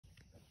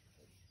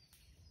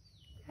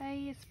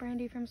Hey, it's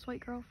Brandy from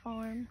Sweet Girl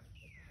Farm.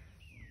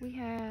 We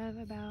have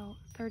about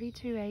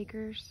 32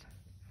 acres.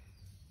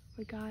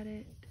 We got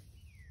it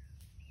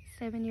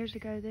 7 years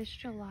ago this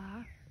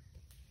July.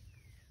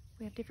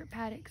 We have different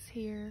paddocks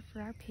here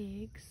for our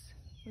pigs.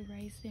 We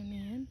raise them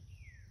in,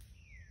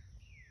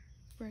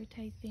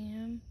 rotate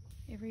them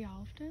every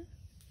often.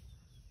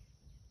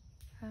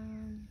 We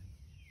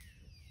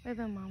have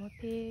a mama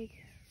pig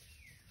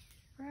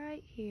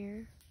right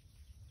here.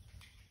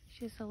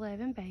 She has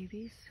 11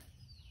 babies.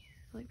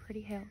 They look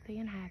pretty healthy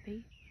and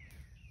happy.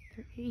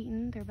 They're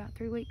eating. They're about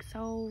 3 weeks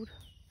old.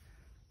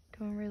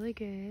 Doing really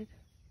good.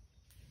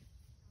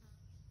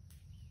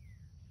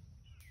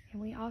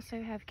 And we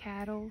also have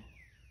cattle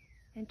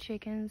and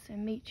chickens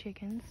and meat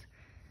chickens,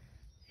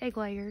 egg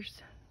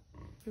layers.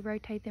 We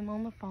rotate them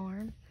on the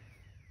farm,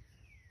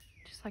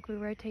 just like we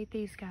rotate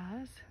these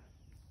guys.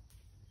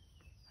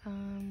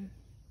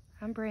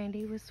 I'm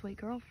Brandy with Sweet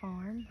Girl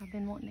Farm. I've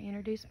been wanting to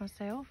introduce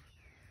myself,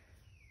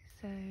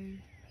 so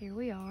here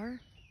we are.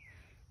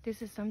 If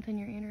this is something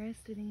you're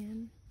interested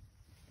in,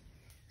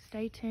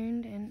 stay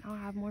tuned and I'll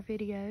have more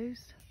videos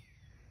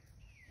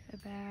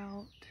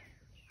about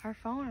our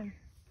farm.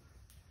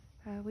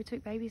 We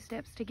took baby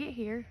steps to get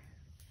here,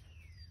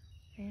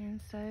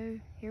 and so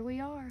here we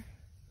are.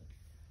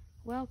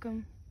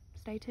 Welcome.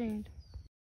 Stay tuned.